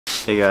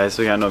Hey guys,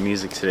 we got no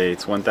music today.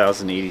 It's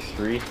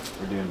 1083.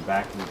 We're doing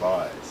back in the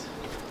buys.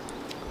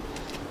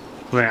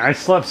 Wait, I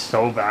slept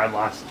so bad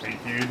last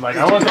night, dude. Like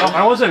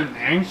I wasn't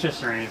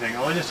anxious or anything.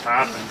 It just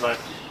happened. Like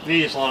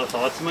maybe just a lot of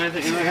thoughts in my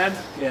head.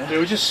 Yeah. It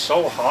was just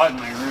so hot in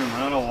my room. I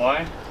don't know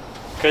why.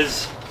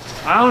 Cause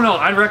I don't know.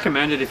 I'd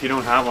recommend it if you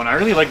don't have one. I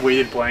really like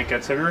weighted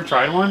blankets. Have you ever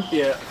tried one?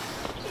 Yeah.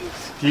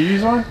 Do you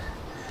use one?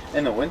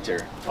 In the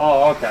winter.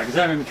 Oh, okay. Because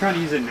I've been trying to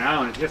use it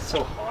now, and it gets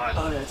so hot.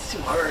 Oh, yeah, it's too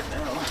hard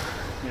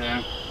now.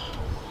 Yeah.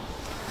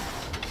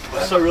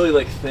 I still really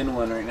like thin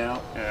one right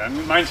now. Yeah, I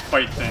mean, mine's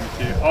quite thin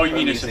too. Oh, you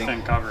mean it's a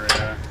thin cover?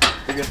 Yeah.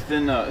 Like a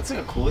thin. It's like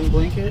a cooling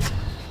blanket.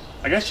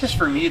 I guess just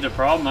for me, the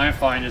problem I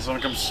find is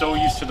like I'm so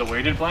used to the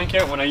weighted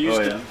blanket. When I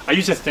used I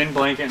used a thin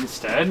blanket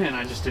instead, and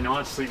I just did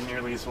not sleep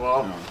nearly as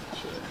well. Oh,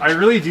 shit. I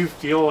really do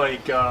feel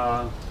like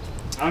I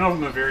don't know if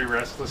I'm a very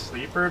restless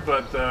sleeper,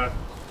 but the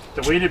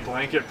weighted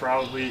blanket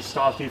probably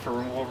stops me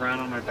from rolling around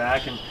on my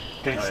back and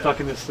getting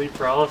stuck into sleep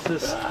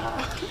paralysis.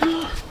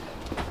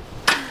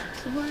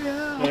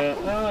 Yeah,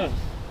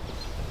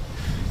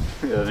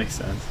 that makes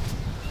sense.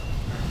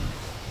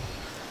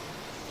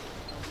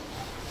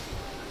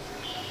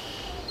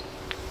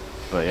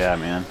 But yeah,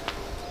 man.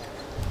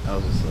 I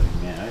was just like,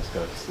 man, I just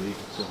got to sleep.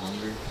 I'm so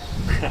hungry.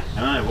 And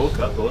then I woke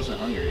up, I wasn't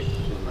hungry.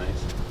 It was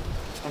nice.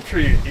 I'm sure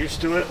you're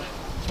used to it.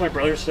 That's what my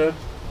brother said.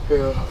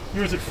 Yeah. He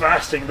wasn't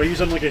fasting, but he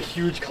was on like a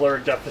huge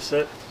caloric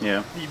deficit.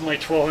 Yeah. Eating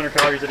like 1,200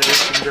 calories a day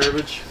from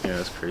garbage. Yeah,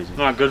 that's crazy.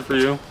 Not good for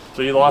you.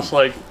 So you lost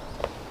like,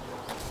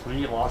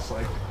 you lost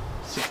like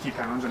 60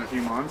 pounds in a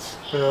few months.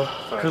 Yeah.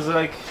 Because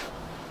like,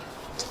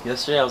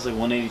 yesterday I was like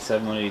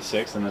 187,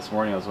 186, and this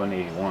morning I was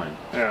 181.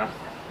 Yeah.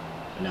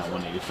 And now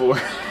 184.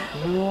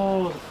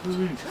 Oh,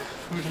 food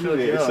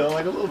Okay, so I'm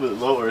like a little bit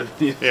lower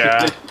than you.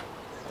 Yeah.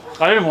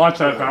 I didn't watch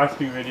that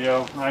fasting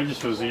video. I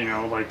just was, you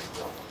know, like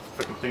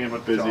fucking thinking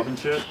about the job and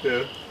shit.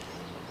 Yeah.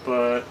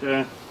 But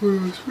yeah.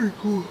 It's pretty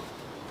cool.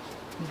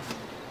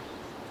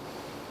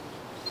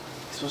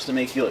 It's supposed to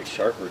make you like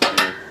sharper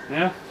too.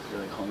 Yeah.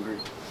 You're like hungry.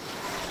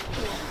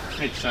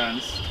 Makes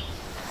sense.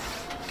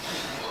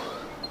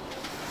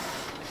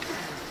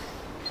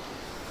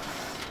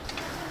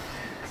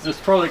 It's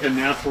probably like a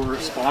natural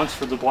response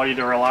for the body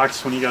to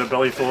relax when you got a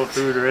belly full of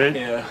food, right?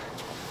 Yeah.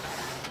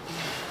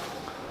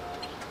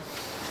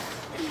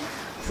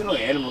 I don't know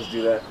animals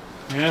do that.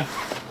 Yeah.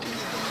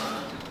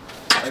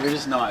 Like they're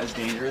just not as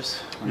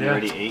dangerous when you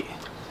already ate.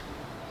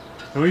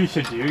 What you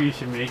should do, you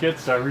should make it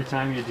so every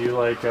time you do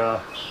like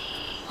a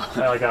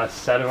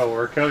set of a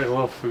workout, there's a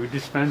little food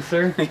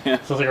dispenser. Yeah. So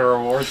it's like a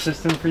reward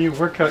system for you.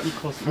 Workout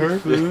equals more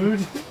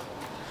food.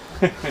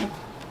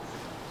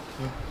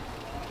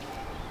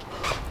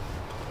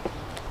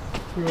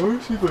 I'll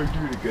see if I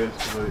do it again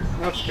tonight.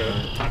 That's good.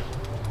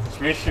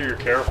 Just make sure you're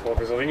careful,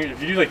 because I think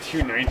if you do like 2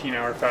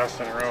 19-hour fasts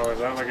in a row, is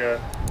that like a?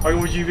 Or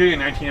would you do a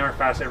 19-hour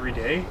fast every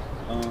day?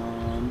 I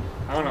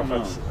don't know if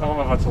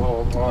that's a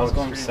little. Well, I was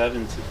going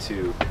 7 to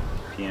 2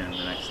 p.m.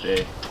 the next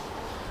day.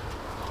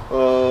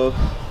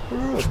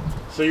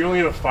 So you only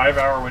have a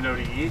 5-hour window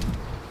to eat?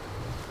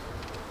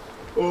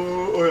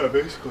 Oh yeah,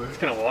 basically. It's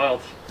kind of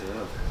wild.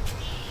 Yeah.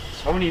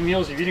 So how many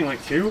meals are you eating?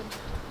 Like 2?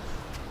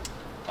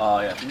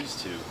 Yeah, these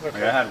 2. Okay.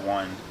 Like I had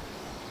 1.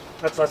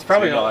 That's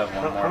probably so not.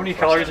 How many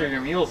calories are in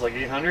your meals? Like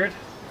 800?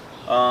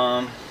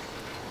 No,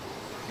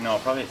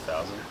 probably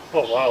 1,000.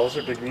 Oh wow, those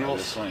are big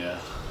meals. This one,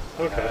 yeah.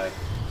 Okay.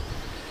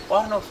 Well,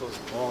 I don't know if it was.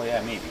 Well,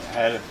 yeah, maybe. I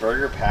had a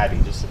burger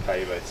patty, just a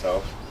patty by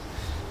itself.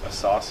 A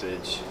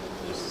sausage,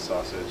 just a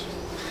sausage.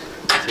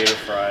 Potato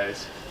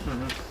fries.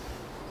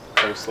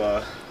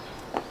 Coleslaw.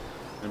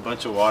 And a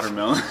bunch of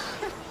watermelon.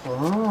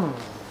 Oh.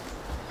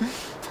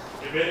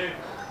 Hey, babe.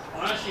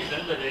 Honestly, at the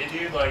end of the day,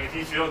 dude, like, if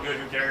you feel good,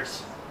 who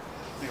cares?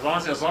 As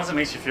long as it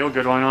makes you feel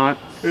good, why not?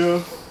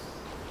 Yeah.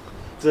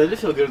 So I did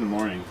feel good in the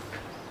morning.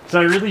 So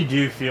I really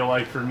do feel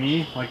like, for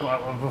me, like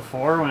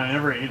before, when I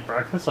never ate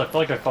breakfast, I feel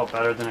like I felt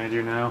better than I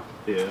do now.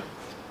 Yeah.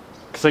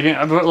 Because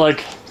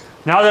like,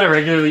 now that I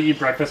regularly eat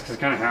breakfast, because I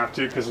kind of have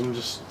to, because I'm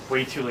just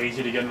way too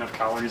lazy to get enough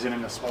calories in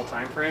a small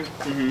time frame.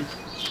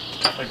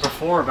 Like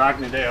before, back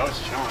in the day, I was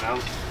chilling.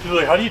 People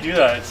are like, how do you do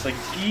that? It's like,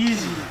 it's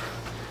easy.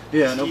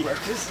 Yeah, no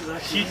breakfast is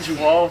actually. Eat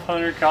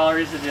 1,200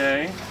 calories a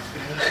day.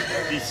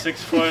 Be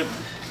 6'1"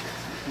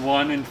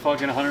 and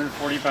fucking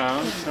 140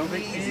 pounds. No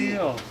big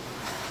deal.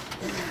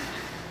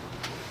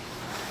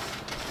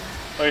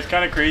 Like, it's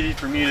kind of crazy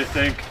for me to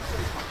think.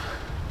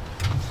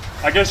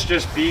 I guess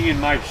just being in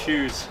my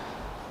shoes,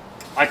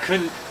 I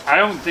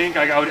don't think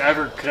I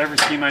could ever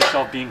see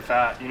myself being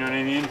fat. You know what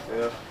I mean?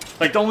 Yeah.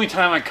 Like the only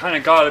time I kind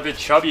of got a bit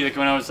chubby, like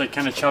when I was like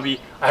kind of chubby,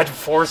 I had to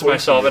force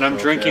myself, and I'm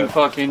drinking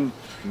fucking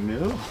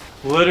milk.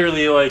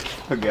 Literally like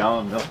a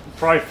gallon of milk.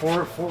 Probably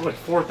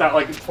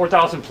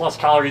 4,000 plus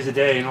calories a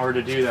day in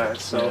order to do that.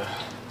 So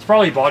it's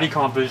probably body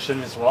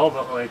composition as well,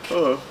 but like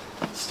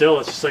still,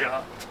 it's just like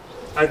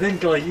I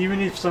think like even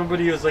if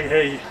somebody was like,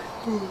 hey,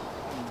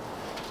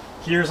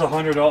 here's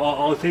 $100,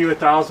 I'll pay you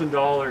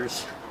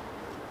 $1,000.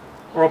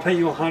 Or I'll pay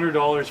you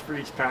 $100 for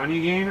each pound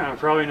you gain. I'm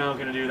probably not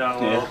going to do that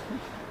well.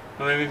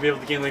 I might be able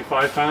to gain like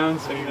 5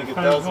 pounds. I like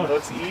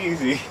 $1,000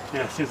 easy.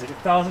 Yeah, it seems like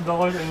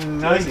 $1,000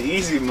 and That's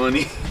easy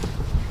money.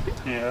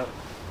 Yeah.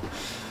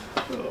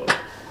 Oh.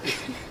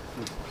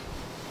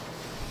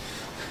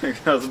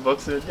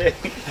 $1,000 a day.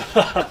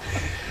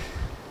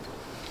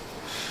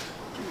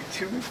 Give me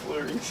 2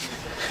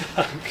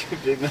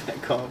 McFlurries. Big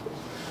Mac combo.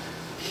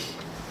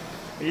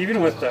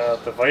 Even with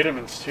the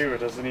vitamins too, it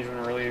doesn't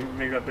even really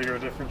make that big of a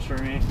difference for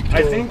me.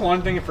 I think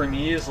one thing for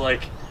me is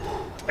like,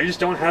 I just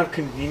don't have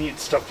convenient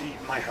stuff to eat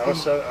in my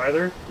house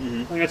either.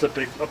 I think that's a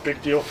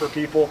big deal for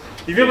people.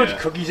 If you have a bunch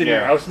of cookies in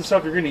your house and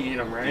stuff, you're gonna eat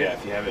them, right? Yeah,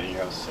 if you have it in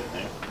your house sitting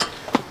there.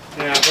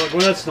 Yeah, but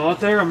when that's not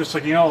there, I'm just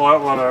like, you know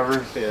what,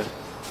 whatever. Yeah,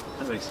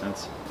 that makes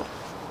sense.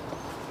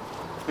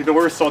 Like the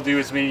worst I'll do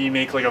is maybe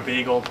make like a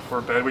bagel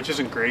before bed, which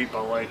isn't great,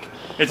 but like,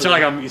 it's not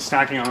like I'm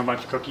snacking on a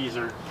bunch of cookies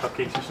or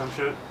cupcakes or some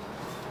shit.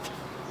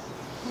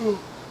 Oh,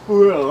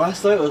 yeah,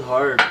 last night was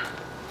hard.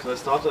 Cause I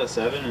stopped at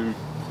 7 and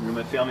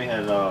my family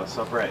had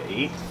supper at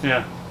 8.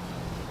 Yeah.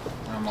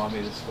 My mom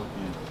made this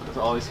fucking,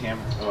 all these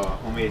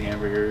homemade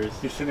hamburgers.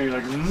 You're sitting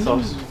there like,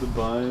 sausage with the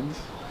buns.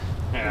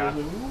 Yeah.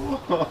 Like,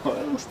 whoa,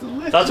 that was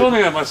delicious. That's one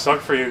thing that must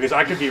suck for you, because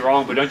I could be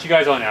wrong, but don't you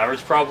guys on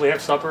average probably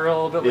have supper a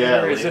little bit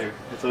later? Yeah, Is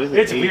later.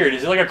 It's weird.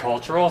 Is it like a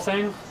cultural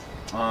thing?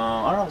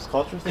 I don't know if it's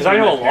cultural thing. Because I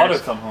know a lot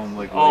of come home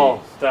like oh,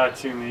 late. that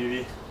too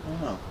maybe. I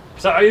don't know.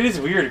 So it is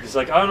weird because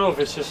like I don't know if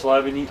it's just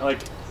Lebanese like,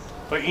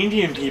 but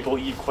Indian people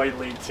eat quite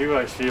late too.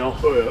 I feel.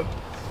 Oh yeah.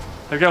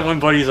 I've got one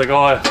buddy. He's like,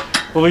 oh,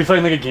 we'll be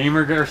playing like a game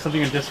or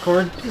something in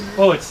Discord.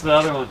 Oh, it's the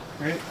other one,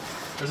 right?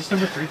 Is this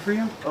number 3 for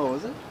you? Oh,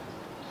 was it?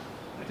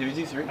 Did we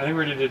do 3? I think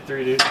we did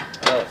 3, dude.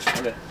 Oh,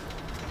 okay.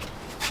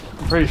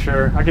 I'm pretty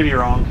sure. I could be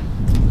wrong.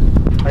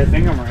 I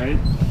think I'm right.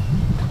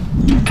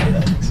 Yeah,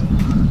 I think so.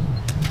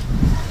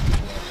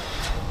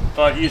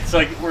 But it's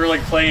like we're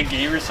like playing a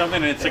game or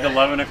something, and it's like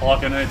 11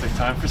 o'clock at night. It's like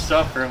time for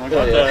supper. I'm like,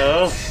 what the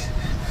hell?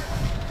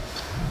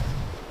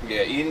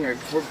 Yeah, eating right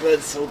before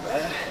bed's so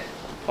bad.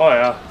 Oh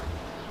yeah.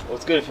 Well,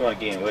 it's good if you want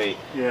to gain weight.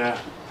 Yeah.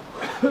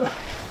 But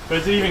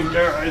is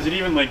it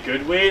even like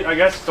good weight? I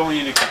guess it's only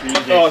an extreme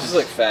case. Oh, it's just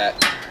like fat.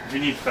 If you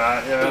need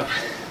fat, yeah.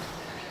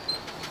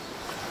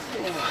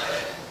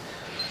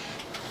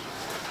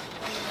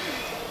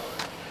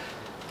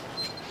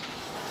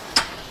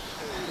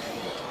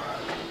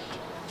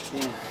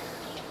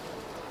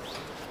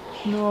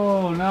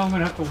 No, now I'm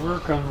gonna have to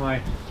work on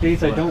my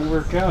days I don't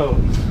work out.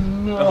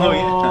 No. Oh,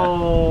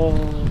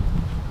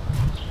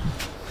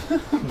 yeah.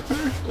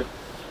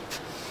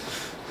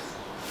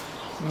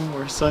 No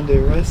more Sunday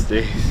rest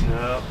days.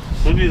 Yeah.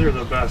 Sundays are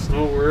the best.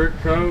 No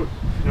workout,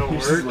 no You're work.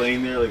 just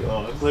laying there like,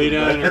 oh, Lay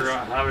down or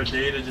have a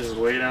day to just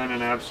lay down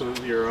and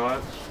absolutely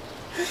rot.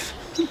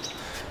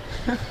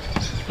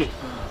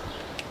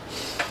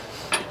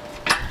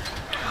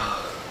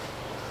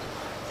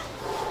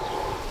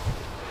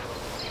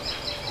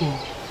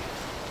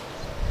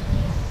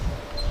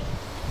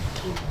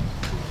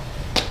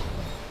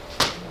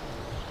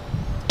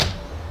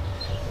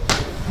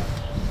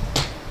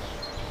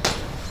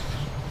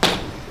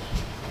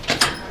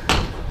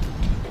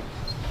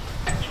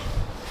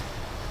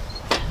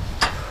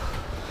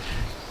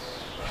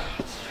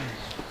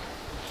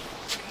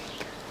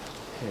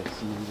 Okay,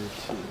 so number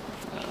 2.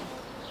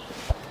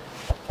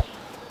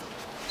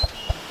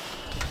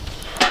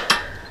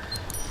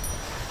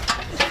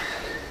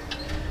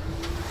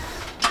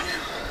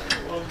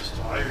 Oh, I'm just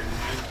tired,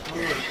 man. I'm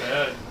going to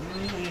bed.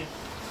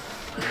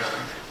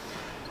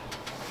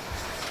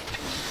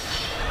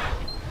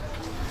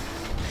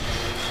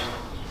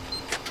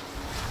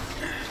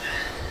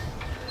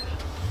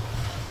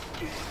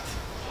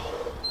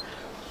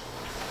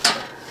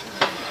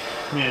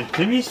 Man,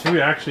 Timmy's food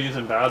actually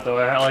isn't bad though.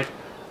 I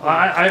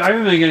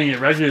haven't been getting it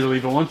regularly,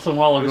 but once in a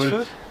while I'll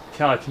go to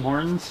Tim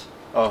Hortons.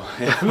 Oh,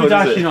 yeah. The food's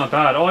actually not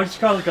bad. Oh, I just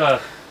got like a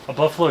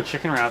buffalo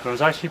chicken wrap. It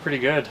was actually pretty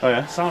good. Oh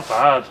yeah? It's not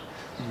bad.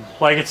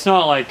 Like it's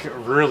not like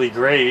really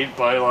great,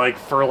 but like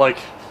for like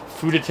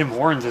food at Tim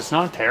Hortons, it's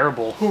not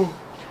terrible.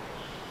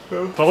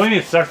 But only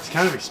it sucks. It's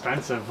kind of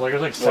expensive. Like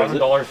it was like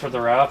 $7 for the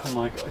wrap, and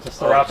like just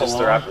the wrap alone.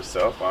 The wrap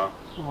itself. Wow.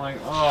 I'm like,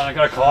 oh, and I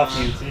got a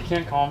coffee. So you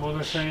can't combo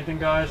this or anything,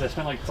 guys. I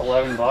spent like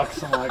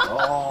 $11. I'm like,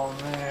 oh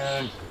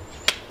man.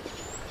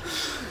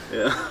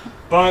 Yeah.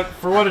 But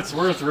for what it's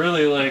worth,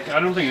 really, like I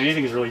don't think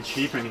anything is really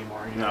cheap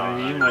anymore. You know what I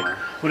mean? Like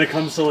when it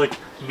comes to like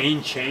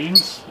main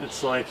chains,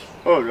 it's like.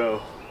 Oh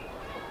no.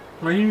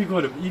 Or even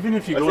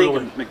if you go to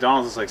like,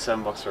 McDonald's is like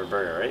 $7 for a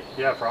burger, right?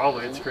 Yeah,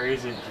 probably. It's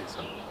crazy. I think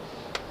so.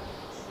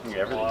 Yeah,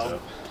 everything's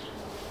up.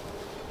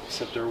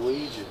 Except their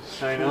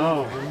wages. I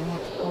know.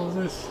 What the hell is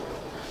this?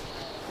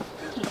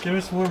 Give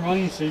us more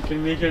money so you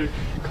can make it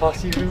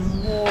cost even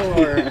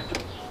more. Yeah,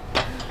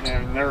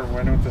 I've never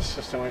went with this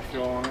system, I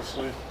feel,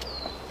 honestly.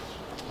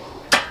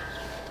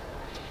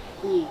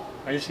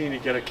 I just need to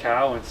get a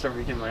cow and start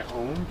making my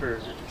own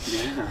burgers.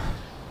 Yeah.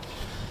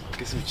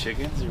 Get some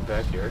chickens in your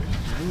backyard.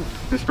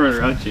 Just run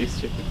around, chase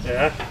chickens.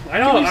 Yeah. I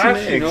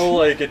actually know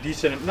like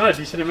not a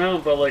decent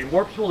amount, but like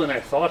more people than I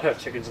thought have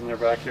chickens in their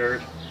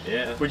backyard.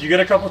 Yeah. Would you get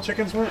a couple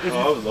chickens? I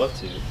would love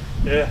to.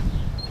 Yeah.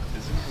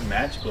 This is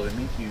magical. They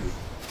make you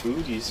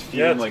food. You just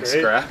feed them like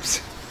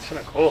scraps. It's kind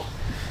of cool.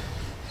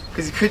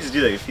 Because you could just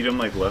do that. You feed them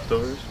like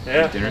leftovers.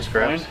 Yeah. Like dinner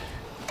scraps. Fine.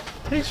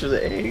 Thanks for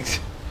the eggs.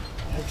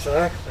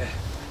 Exactly.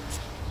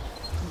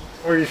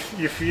 Or you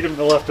feed them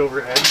the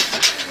leftover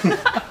eggs.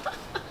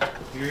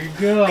 Here you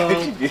go.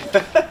 Could you do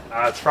that?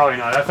 It's probably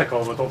not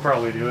ethical, but they'll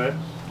probably do it.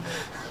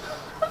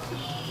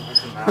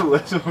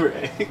 Leftover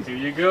eggs. Here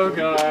you go,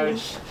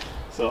 guys.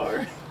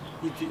 Sorry.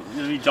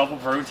 It'll be double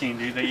protein,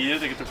 dude. They eat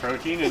it, they get the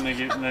protein, and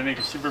they make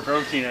a super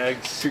protein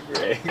egg. Super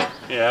egg.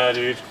 Yeah,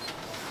 dude.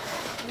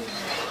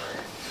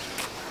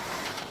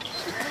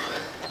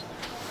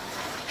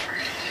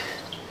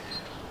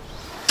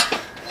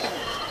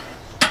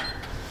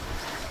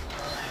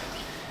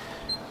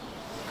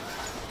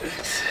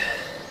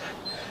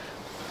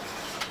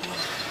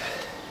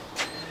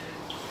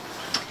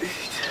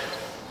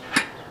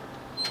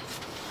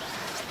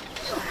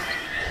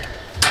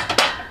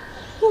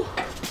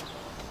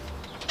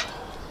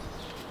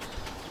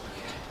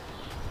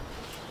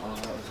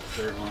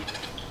 Third one.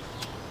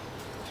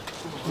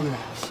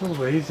 So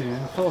lazy,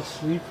 man. I fell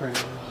asleep right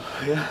now.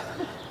 Yeah.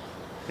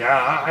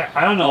 Yeah,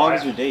 I don't know. How long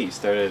was your day? You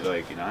started at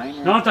like 9?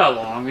 Or? Not that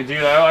long, dude.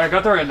 I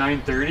got there at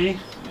 9:30.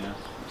 Yeah.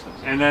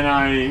 And then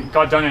I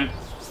got done at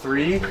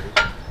 3.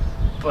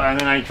 And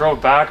then I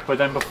drove back. But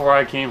then before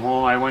I came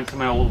home, I went to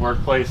my old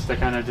workplace to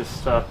kind of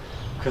just,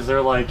 because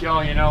they're like,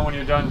 yo, you know, when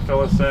you're done,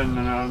 fill us in.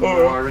 And I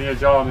need a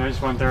job. And I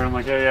just went there and I'm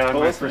like, hey, yeah,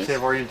 my first day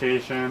of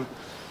orientation.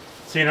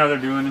 Seeing how they're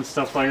doing and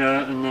stuff like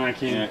that, and then I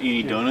came. Yeah,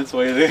 eating donuts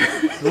while you're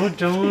there. No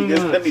donuts. You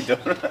guys have any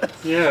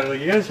donuts? Yeah, like,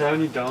 you guys have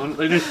any donuts?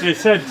 Like, they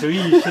said to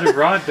me, you should have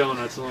brought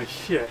donuts. I'm like,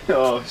 shit.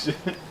 Oh shit.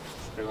 Like,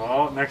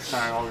 well, next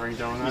time I'll bring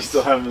donuts. You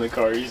still have them in the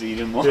car, you just eat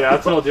them all. Yeah,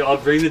 that's what I'll do. I'll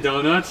bring the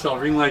donuts, I'll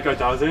bring like a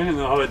dozen, and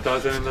then I'll have a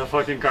dozen in the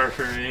fucking car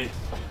for me.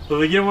 So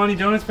like, you don't want any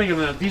donuts? Make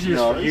them. These are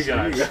just for you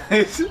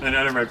guys. And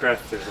under my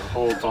breath, there's a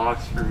whole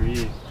box for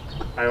me.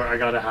 I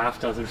got a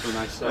half dozen for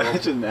myself.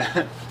 Imagine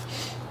that.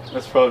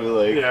 That's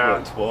probably like,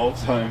 what,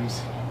 12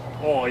 times.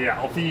 Oh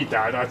yeah, I'll feed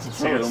that. That's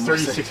insane. It's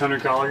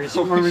 3,600 calories.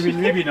 Or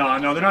maybe not.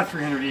 No, they're not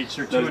 300 each.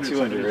 They're 200.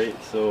 200,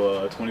 right?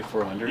 So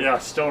 2,400. Yeah,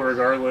 still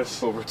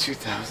regardless. Over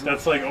 2,000.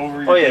 That's like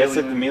over. Oh yeah, that's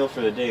like the meal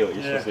for the day. What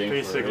you're supposed to aim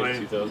basically,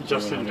 for, right?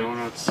 just in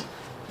donuts.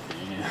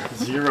 Yeah.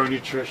 Zero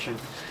nutrition.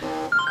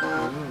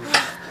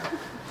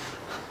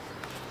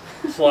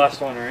 It's the last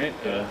one, right?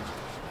 Yeah.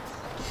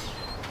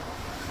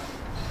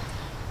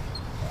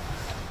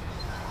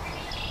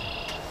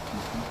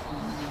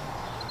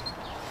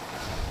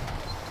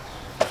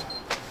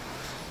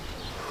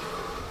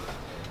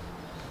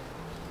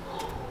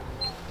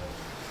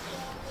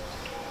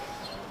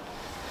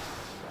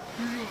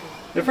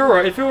 If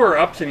it were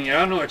up to me, I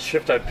don't know what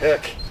shift I'd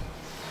pick.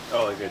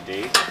 Oh, like a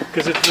date?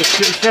 Because the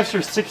shifts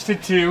are 6 to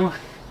 2,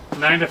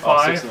 9 to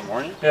 5. Oh, 6 in the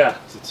morning? Yeah.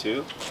 6 to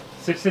 2?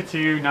 6 to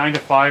 2, 9 to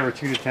 5, or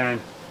 2 to 10.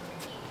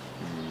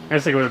 I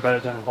guess I go to bed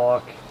at 10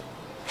 o'clock.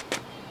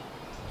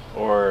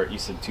 Or you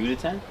said 2 to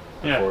 10?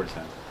 Or Yeah. 4 to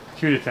 10?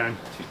 2 to 10.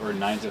 Or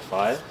 9 to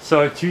 5?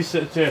 So 6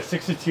 to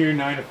 2,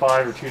 9 to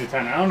 5, or 2 to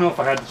 10. I don't know if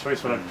I had the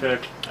choice what I'd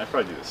pick. I'd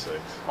probably do the 6.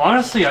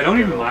 Honestly, I don't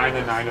even mind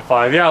the 9 to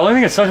 5. Yeah, the only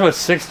thing it sucks about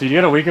 6, dude. You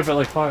gotta wake up at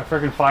like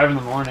freaking 5 in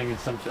the morning and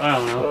some. I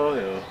don't know. Oh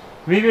yeah.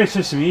 Maybe it's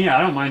just me.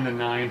 I don't mind the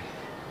 9.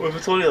 Well, if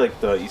it's only like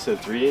you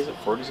said 3 days,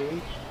 4 days a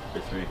week,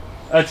 or 3?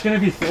 It's gonna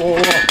be. It's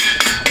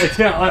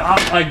gonna.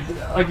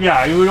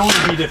 Yeah, it would only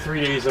be the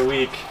 3 days a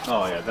week.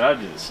 Oh yeah, then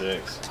I'd do the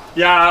 6.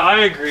 Yeah,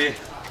 I agree.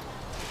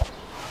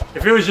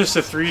 If it was just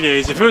the 3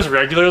 days, if it was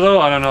regular though,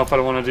 I don't know if I'd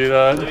want to do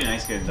that. It'd be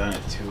nice getting done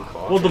at 2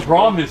 o'clock. Well, the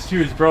problem is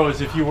too, is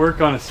if you work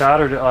on a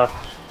Saturday,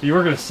 you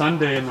work on a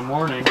Sunday in the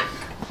morning,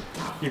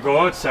 you go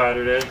out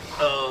Saturday.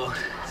 Oh.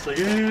 It's like,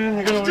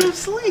 I gotta don't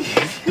sleep.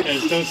 Yeah,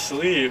 just don't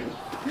sleep.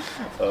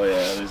 Oh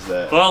yeah, there's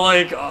that. But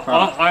like,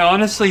 I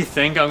honestly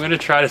think I'm gonna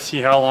try to see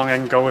how long I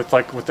can go with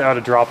without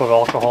a drop of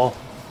alcohol.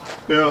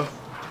 Yeah.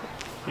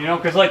 You know,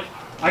 because like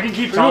I can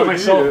keep telling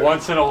myself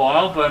once in a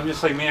while, but I'm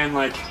just like, man,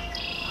 like.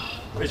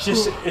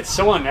 It's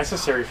so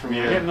unnecessary for me.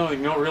 Yeah. I get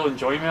no real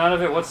enjoyment out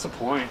of it. What's the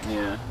point?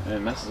 Yeah, and it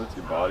messes with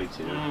your body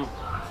too.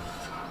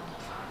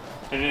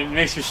 And it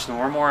makes you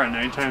snore more at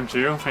nighttime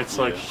too. It's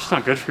like, it's just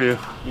not good for you.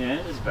 Yeah,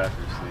 it is bad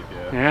for your sleep,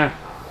 yeah. Yeah.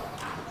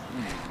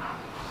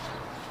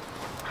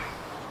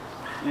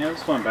 Yeah, it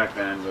was fun back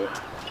then,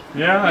 but...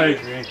 Yeah, I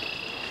agree.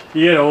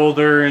 You get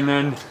older and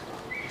then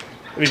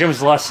it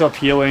becomes less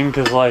appealing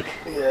because like...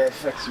 Yeah, it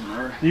affects you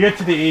more. You get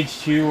to the age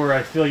too where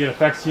I feel like it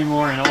affects you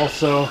more, and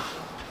also...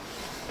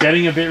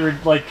 Getting a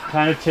bit like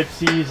kind of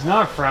tipsy is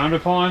not frowned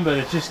upon, but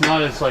it's just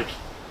not as like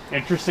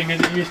interesting as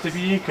it used to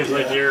be because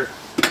like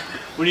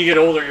when you get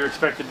older, you're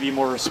expected to be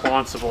more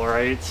responsible,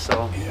 right?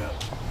 So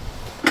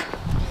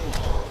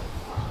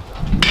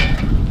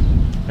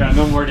yeah,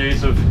 no more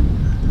days of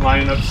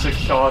lining up 6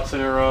 shots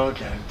in a row.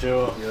 Can't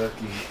do it.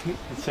 Yucky.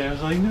 And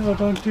Sam's like, no,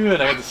 don't do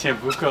it. I had the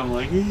Sambuca. I'm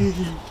like,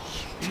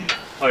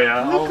 oh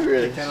yeah, I'll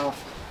take that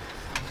off.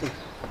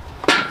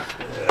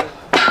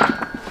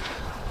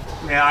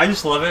 Yeah, I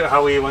just love it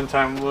how we one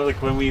time,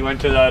 like when we went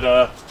to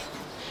that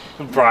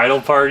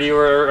bridal party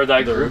or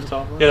that the group.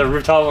 Rooftop? Yeah, the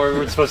rooftop where we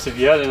were supposed to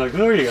be at, and like,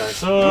 who are you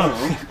guys? Oh.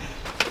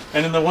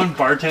 And then the one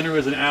bartender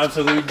was an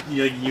absolute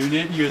like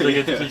unit. He was like,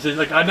 he's just,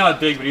 like, I'm not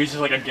big, but he was just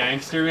like a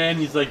gangster, man.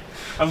 He's like,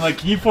 I'm like,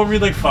 can you pour me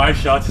like 5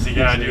 shots? He's like,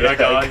 yeah, dude, I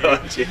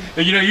got you.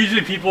 But, you know, usually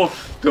people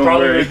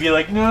probably would be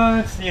like, no,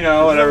 it's, you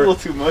know, whatever. A little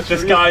too much.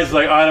 This guy's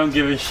like, I don't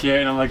give a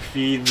shit, and I'm like,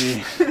 feed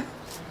me,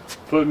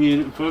 put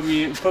me in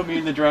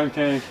the drunk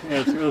tank.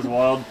 Yeah, it was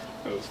wild.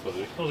 That was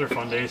funny. Those are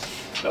fun days.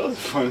 That was a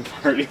fun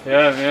party.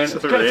 Yeah, man.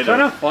 It's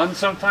kind of fun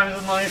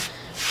sometimes in life.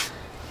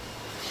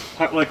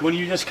 Like when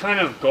you just kind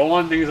of go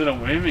on things at a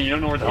whim and you don't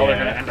know where the hell they're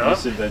gonna end up.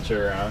 Just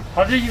adventure around.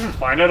 How did you even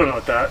find out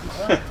about that?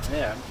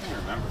 Yeah, I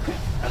can't remember.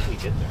 How did we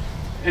get there?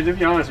 And to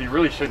be honest, you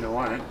really shouldn't have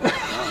won it.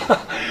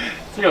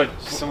 It's like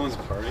someone's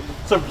party.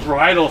 It's a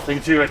bridal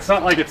thing too. It's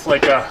not like it's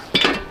like a.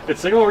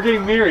 It's like, oh, we're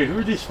getting married. Who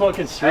are these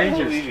fucking strangers?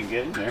 How did we even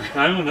get in there?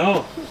 I don't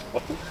know.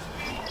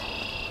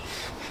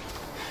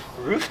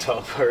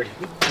 Rooftop party.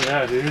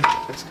 Yeah, dude.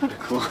 That's kind of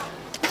cool.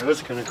 That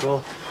was kind of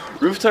cool.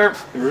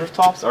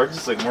 Rooftops are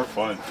just like more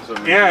fun.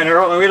 Yeah, and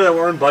we had that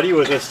one buddy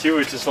with us too,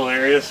 which is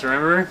hilarious.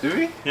 Remember? Did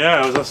we?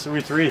 Yeah, it was us.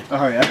 We 3.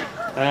 Oh yeah.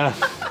 Yeah.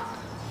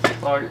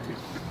 Oh,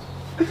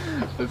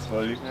 that's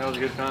funny. that was a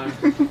good time.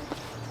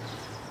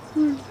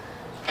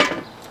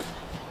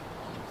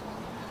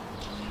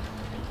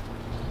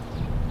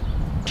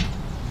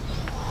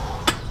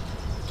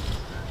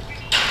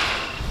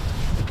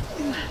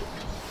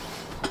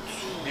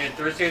 Man,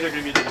 Thursdays are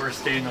gonna be the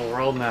worst day in the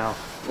world now.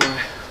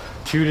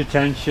 2 to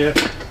 10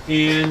 shift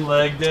and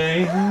leg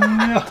day.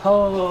 No.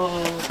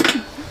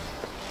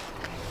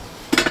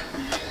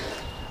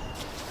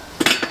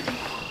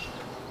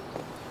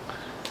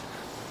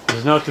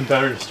 There's nothing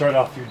better to start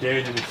off your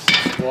day than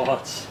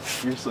squats.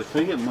 You're just like,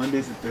 can I get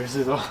Mondays and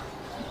Thursdays off?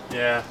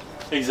 Yeah,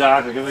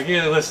 exactly. Cause like,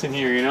 yeah, listen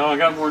here, you know, I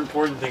got more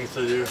important things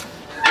to do.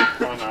 Oh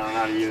no,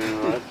 not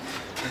even. But.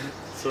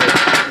 So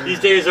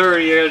these days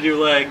already, you gotta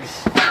do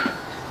legs.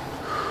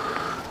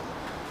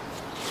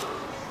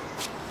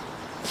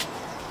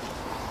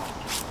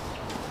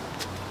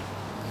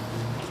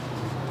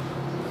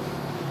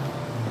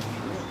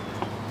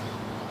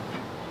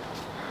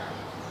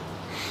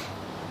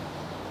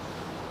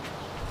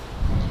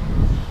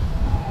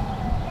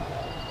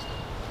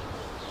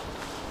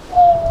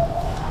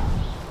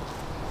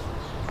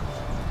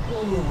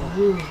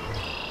 I'm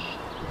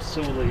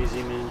so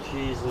lazy, man.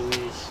 Jeez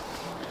Louise.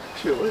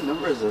 Shit, what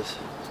number is this?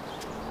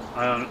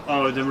 I don't know.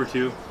 Oh, number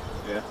 2.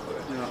 Yeah.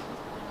 Okay. Yeah.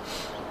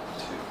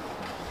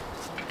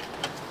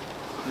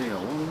 2. We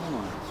got one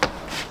more.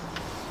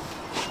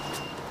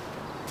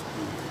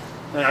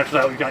 And after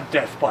that, we got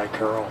death by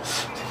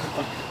curls.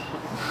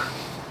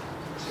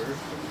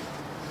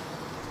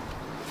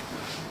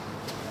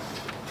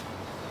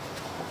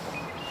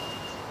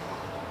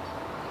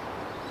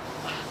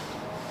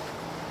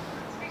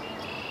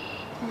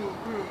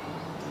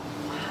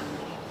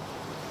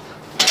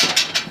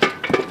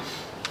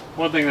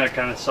 One thing that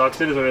kind of sucks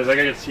is I gotta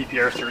get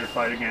CPR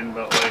certified again,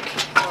 but like,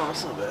 Oh,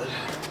 that's not bad.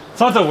 it's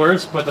not the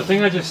worst, but the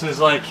thing that just is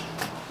like,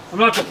 I'm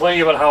not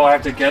complaining about how I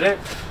have to get it,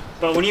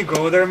 but when you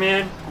go there,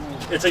 man,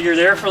 it's like you're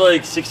there for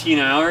like 16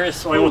 hours,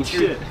 so Oh, like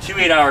two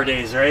 8-hour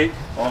days, right?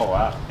 Oh,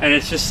 wow. And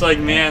it's just like,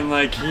 man,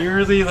 like, can you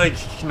really like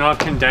not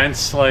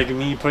condense like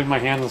me putting my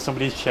hand on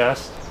somebody's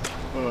chest?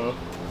 You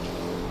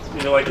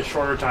know, like a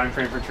shorter time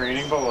frame for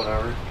training, but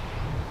whatever.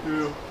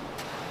 Yeah.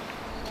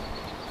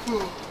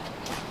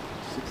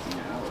 16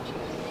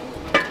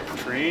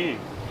 hours. Training.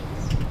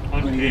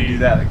 When are you gonna do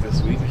that, like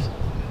this week or something?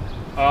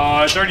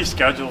 It's already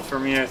scheduled for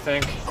me, I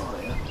think. Oh,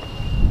 yeah.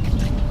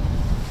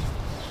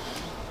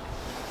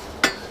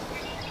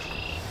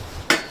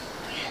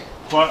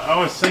 But I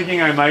was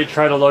thinking I might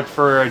try to look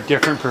for a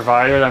different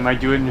provider that might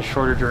do it in a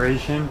shorter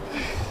duration.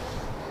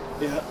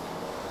 Yeah.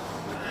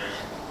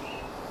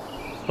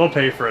 They'll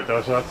pay for it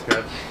though, so that's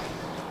good.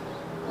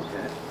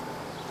 Okay.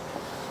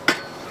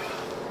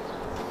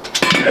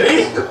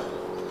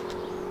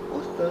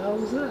 What the hell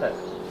was that?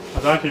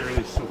 That's actually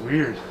really so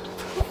weird.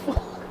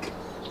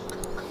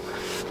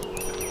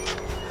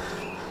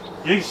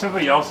 You think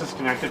somebody else is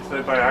connected to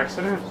it by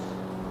accident? You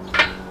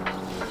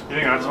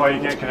think that's why you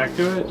can't connect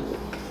to it?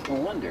 No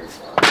wonder.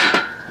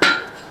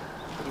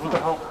 What the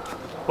hell?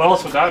 What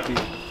else would that be?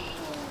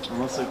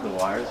 Almost like the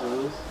wires are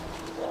loose.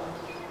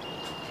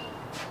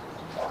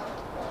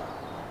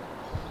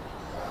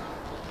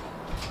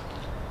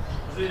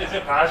 Is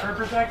it password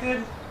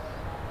protected?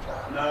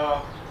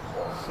 No.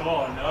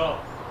 Oh no.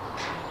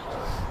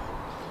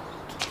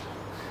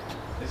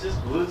 It's just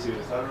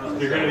Bluetooth. I don't know.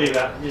 You're gonna be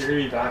back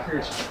here.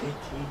 It's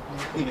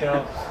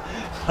 18.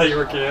 While you're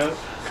working out.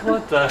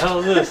 What the hell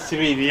is this? To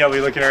me, yeah, we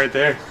looking right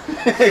there.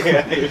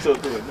 Yeah, you're still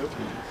out the window.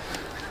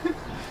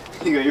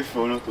 You got your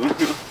phone out the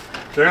window.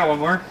 Do I got one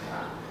more?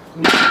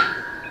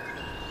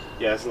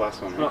 Yeah, that's the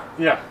last one, right? Oh,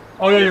 yeah.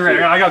 Oh yeah, you're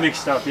right. I got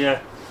mixed up. Yeah.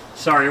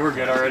 Sorry, we're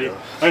good already.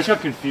 I just got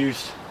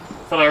confused. I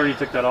thought I already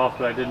took that off,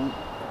 but I didn't.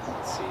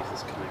 Let's see if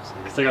this connects.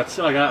 Cause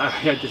I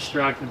got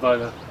distracted by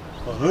the.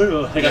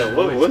 Yeah,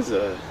 what was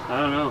that?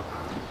 I don't know.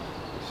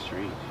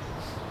 Strange.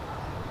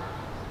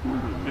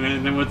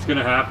 And then what's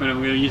gonna happen?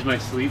 I'm gonna use my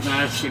sleep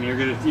mask, and you're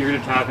gonna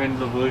tap into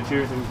the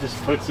Bluetooth and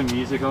just put some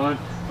music on.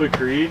 with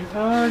Creed.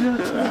 Oh,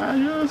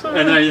 no. And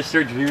then I just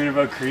start dreaming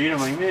about Creed. I'm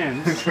like,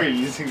 man, this is We're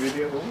using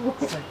video.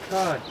 it's like,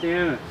 God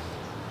damn it.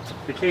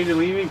 They came to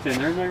Leamington,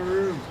 they're in my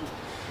room.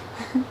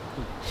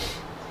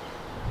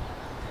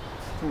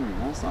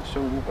 That's not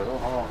showing up at all.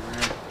 Oh,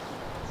 man.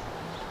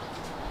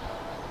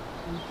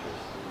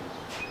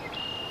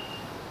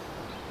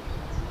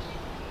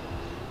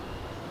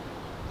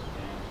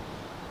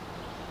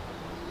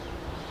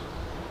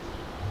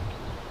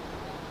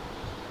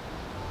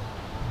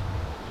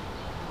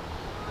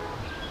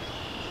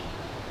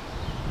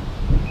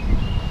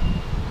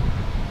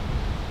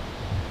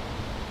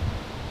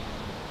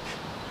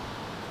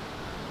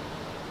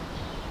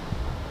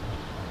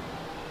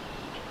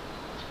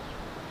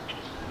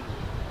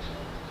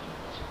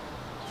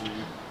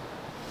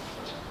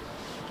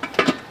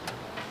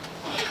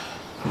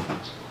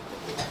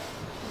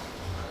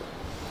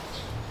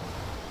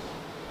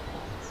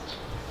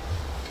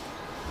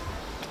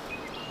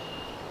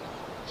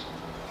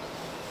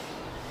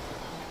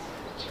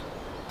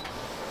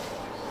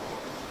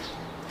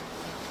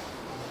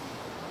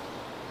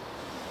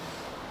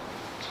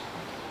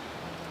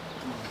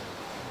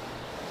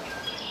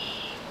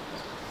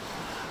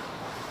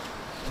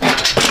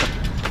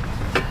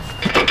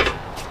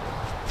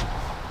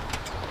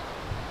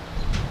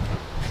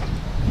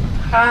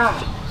 Ow!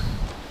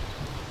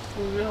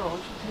 Oh no,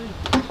 what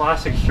you did?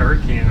 Plastic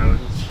shark came out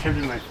and stabbed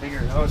in my finger.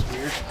 That was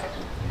weird.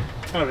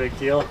 Not a big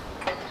deal.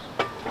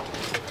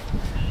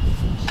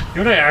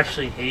 You know what I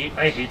actually hate?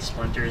 I hate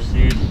splinters,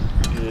 dude.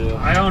 Yeah.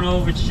 I don't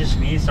know if it's just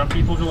me. Some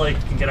people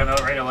can get them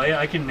out right away.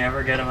 I can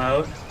never get them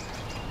out.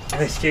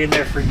 And they stay in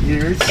there for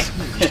years.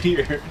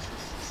 Years.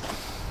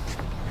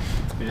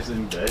 You're just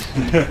in bed.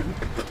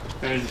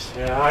 I wait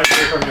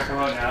for them to come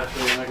out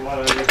naturally. Like, what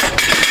are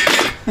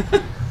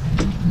they?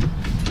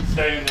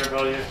 Stay in there,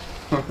 buddy.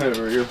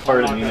 Whatever, you're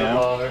part of me now.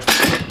 Bother.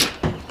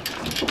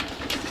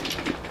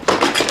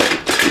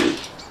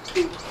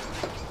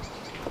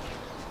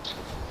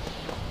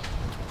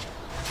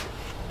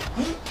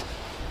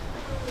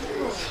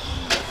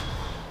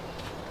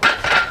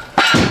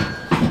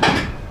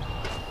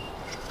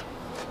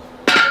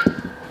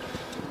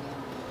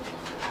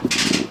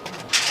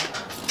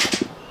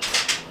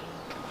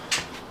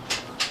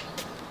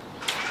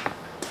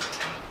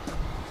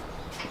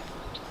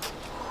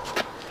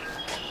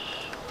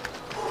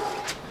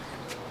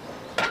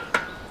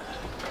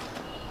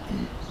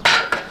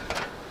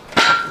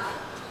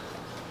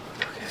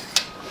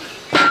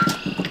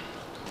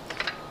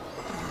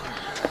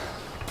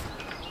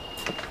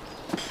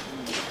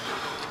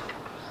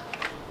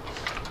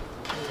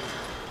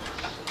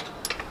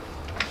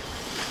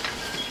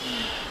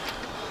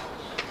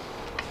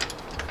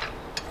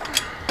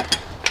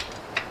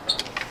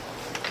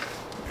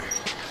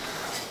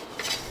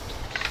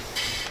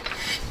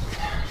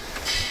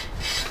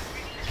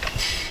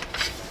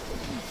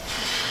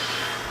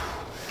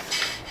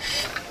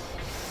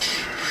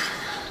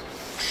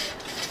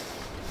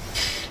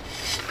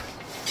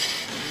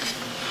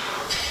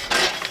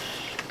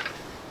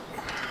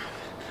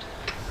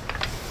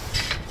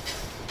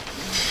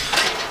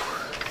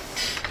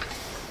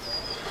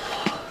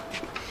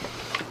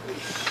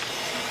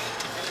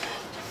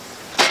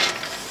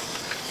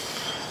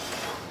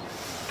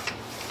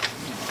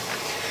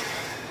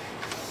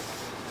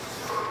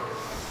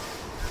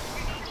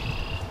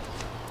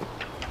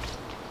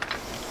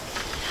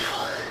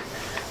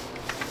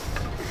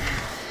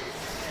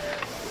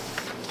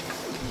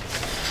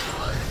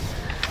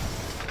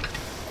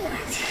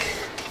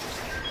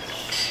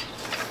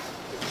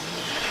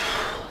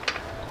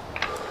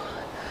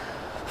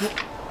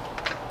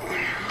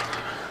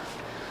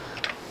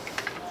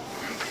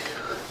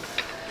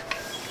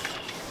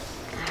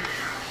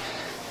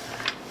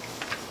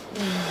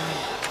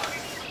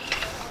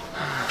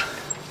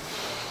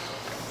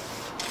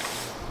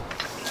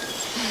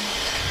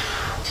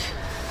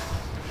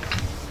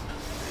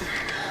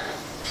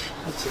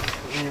 That's it.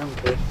 Yeah, I'm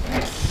good.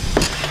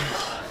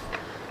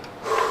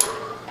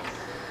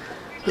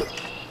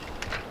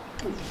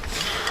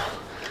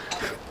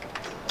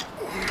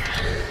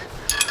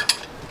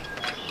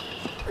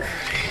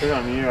 Good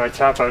on you. I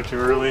tap out too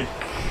early.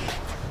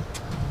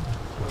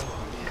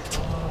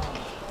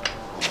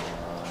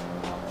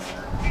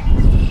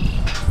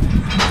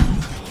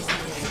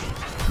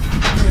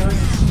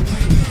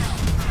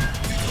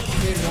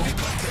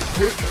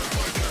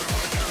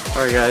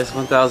 Alright guys,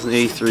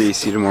 1083.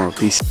 See you tomorrow.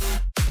 Peace.